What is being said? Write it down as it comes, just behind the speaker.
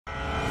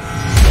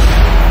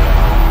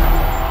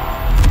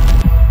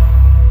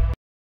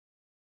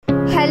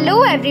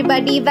Hello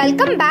everybody,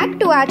 welcome back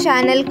to our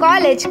channel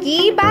college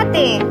की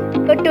बातें।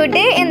 तो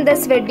टुडे इन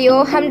दिस वीडियो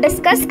हम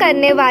डिस्कस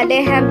करने वाले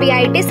हैं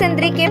बीआईटी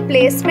सिंदरी के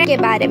प्लेसमेंट के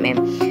बारे में।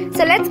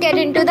 So let's get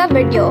into the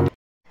video.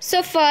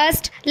 So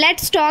first,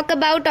 let's talk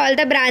about all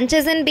the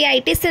branches in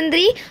BIT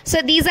Sindri.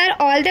 So these are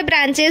all the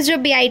branches जो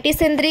BIT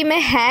Sindri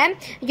में है।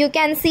 You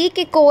can see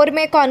कि कोर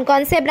में कौन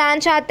कौन से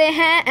ब्रांच आते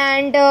हैं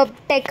एंड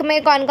टेक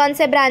में कौन कौन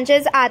से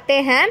ब्रांचेस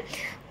आते हैं।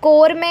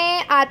 कोर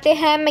में आते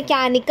हैं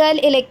mechanical,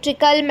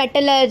 electrical,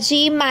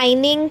 metallurgy,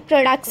 mining,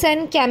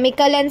 production,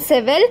 chemical and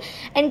civil.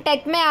 And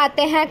take में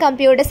आते हैं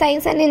computer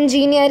science and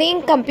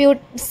engineering,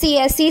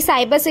 CSE,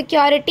 cyber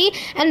security.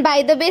 And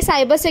by the way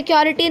cyber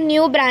security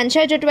new branch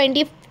है जो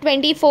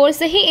 2024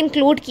 से ही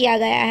इंक्लूड किया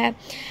गया है।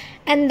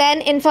 And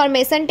then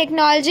information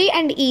technology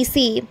and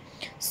EC।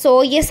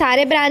 सो ये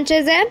सारे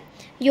ब्रांचेज हैं,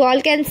 you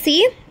all can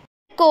see.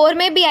 Core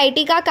में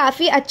बीआईटी का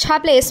काफ़ी अच्छा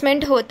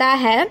प्लेसमेंट होता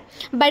है,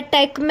 बट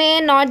टेक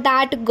में not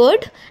that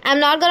good. I am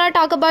not gonna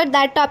talk about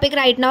that topic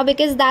right now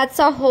because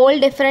that's a whole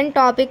different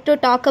topic to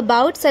talk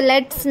about. So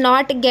let's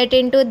not get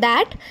into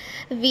that.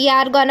 We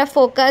are gonna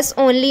focus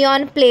only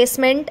on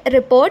placement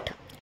report.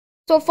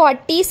 तो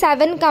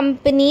 47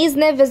 companies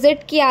ने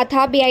visit किया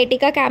था BIT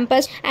का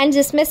campus and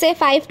जिसमें से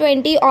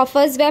 520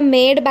 offers way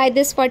made by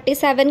this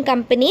 47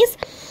 companies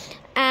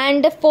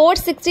and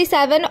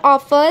 467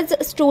 offers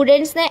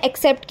students ने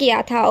accept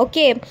किया था।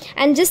 ओके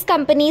एंड जिस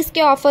कंपनीज़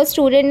के ऑफर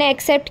स्टूडेंट ने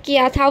एक्सेप्ट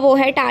किया था वो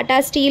है Tata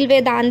steel,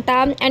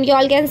 Vedanta and you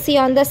all can see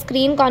on the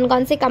screen कौन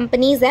कौन सी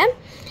कंपनीज़ हैं।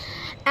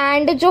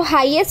 एंड जो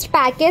हाईएस्ट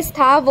पैकेज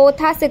था वो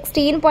था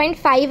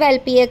 16.5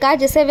 LPA का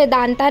जिसे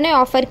वेदांता ने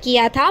ऑफ़र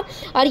किया था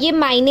और ये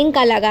माइनिंग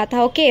का लगा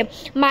था। ओके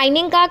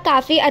माइनिंग का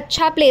काफ़ी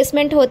अच्छा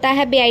प्लेसमेंट होता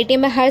है बीआईटी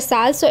में हर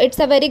साल। So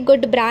it's a very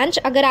good branch.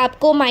 अगर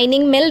आपको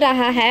माइनिंग मिल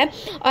रहा है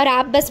और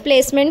आप बस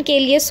प्लेसमेंट के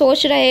लिए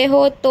सोच रहे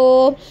हो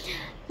तो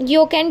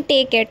you can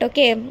take it.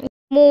 Okay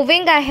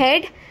moving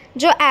ahead,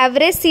 जो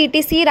एवरेज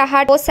CTC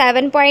रहा वो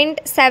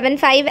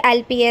 7.75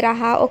 LPA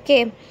रहा।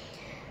 Okay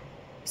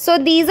so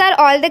these are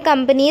all the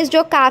companies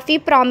जो काफ़ी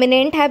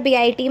प्रोमिनेंट है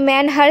बीआईटी में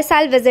एंड हर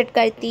साल विजिट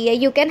करती है।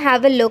 You can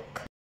have a look.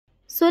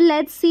 So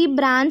let's see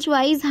branch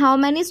wise how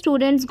many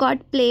students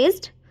got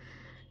placed.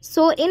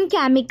 So in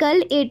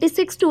chemical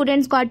 86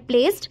 students got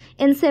placed,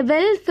 in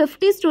civil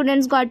 50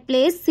 students got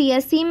placed,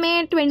 CSE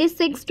में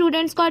 26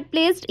 students got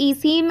placed,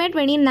 EC में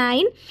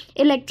 29,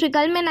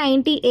 electrical में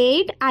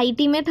 98,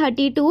 IT में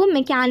 32,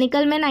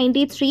 mechanical में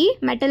 93,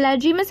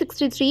 metallurgy में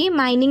 63,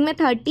 mining में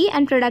 30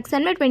 and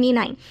production में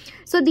 29.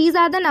 So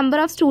these are the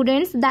number of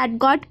students that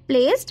got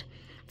placed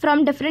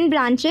from different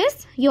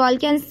branches. You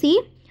all can see.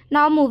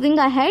 Now moving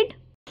ahead.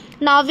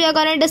 Now we are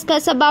going to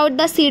discuss about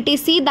the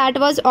CTC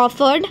that was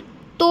offered.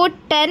 तो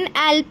 10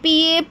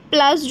 LPA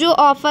plus जो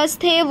offers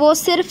थे वो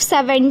सिर्फ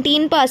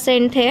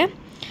 17% थे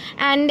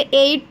and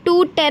 8 to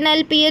 10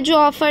 LPA जो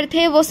offer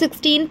थे वो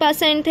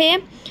 16% थे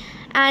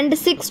एंड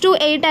 6 to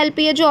 8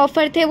 LPA जो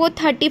ऑफ़र थे वो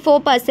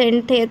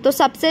 34% थे। तो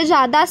सबसे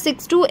ज़्यादा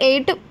 6 to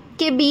 8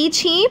 के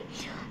बीच ही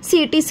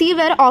CTC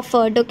where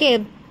offered. Okay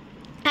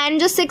and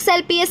जो 6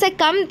 LPA से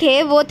कम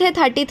थे वो थे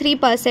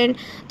 33%।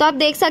 तो आप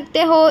देख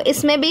सकते हो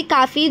इसमें भी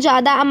काफ़ी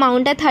ज़्यादा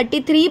अमाउंट है,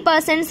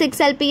 33%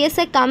 6 LPA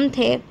से कम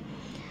थे।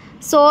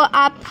 सो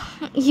आप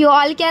यू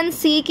ऑल कैन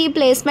सी कि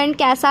प्लेसमेंट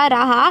कैसा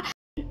रहा।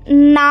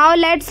 Now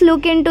let's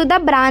look into the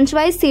branch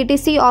wise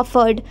CTC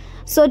offered.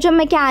 सो जो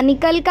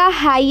मैकेनिकल का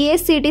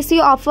हाईएस्ट CTC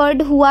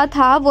ऑफर्ड हुआ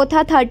था वो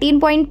था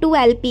 13.2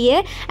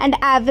 LPA and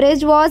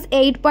average was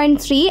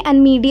 8.3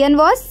 and median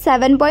was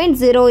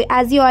 7.0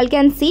 as you all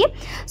can see.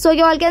 So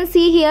you all can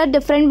see here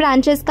different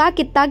branches का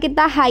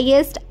कितना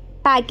highest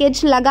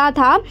package लगा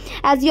था।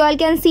 As you all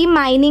can sea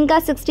mining का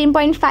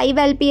 16.5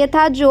 LPA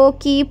था जो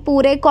कि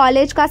पूरे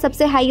कॉलेज का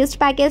सबसे हाईएस्ट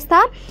पैकेज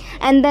था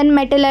एंड देन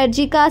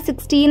मेटलर्जी का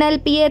 16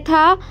 LPA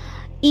था,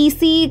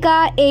 EC का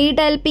 8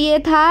 LPA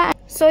था।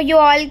 So you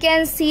all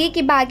can see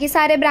कि बाकी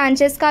सारे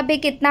ब्रांचेस का भी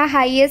कितना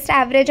highest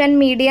average and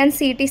median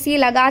CTC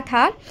लगा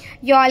था।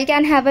 You all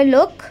can have a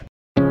look.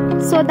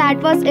 So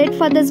that was it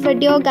for this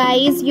video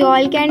guys. You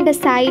all can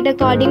decide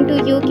according to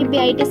you कि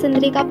BIT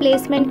Sindri का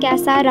प्लेसमेंट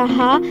कैसा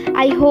रहा।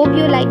 I hope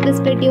you like this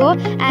video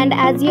and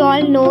as you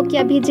all know कि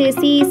अभी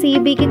JCE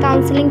CEB की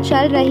counselling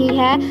चल रही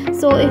है।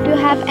 So if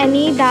you have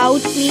any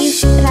doubt please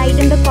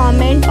write in the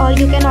comment or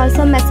you can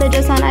also message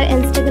us on our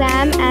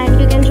Instagram and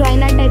you can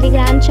join our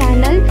Telegram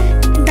channel.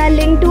 The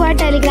link to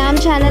our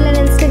Telegram channel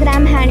and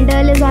Instagram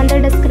handle is on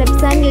the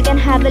description. You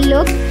can have a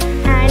look.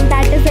 And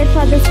that is it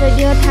for this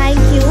video. Thank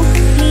you.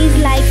 Please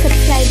like,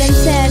 subscribe and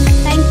share.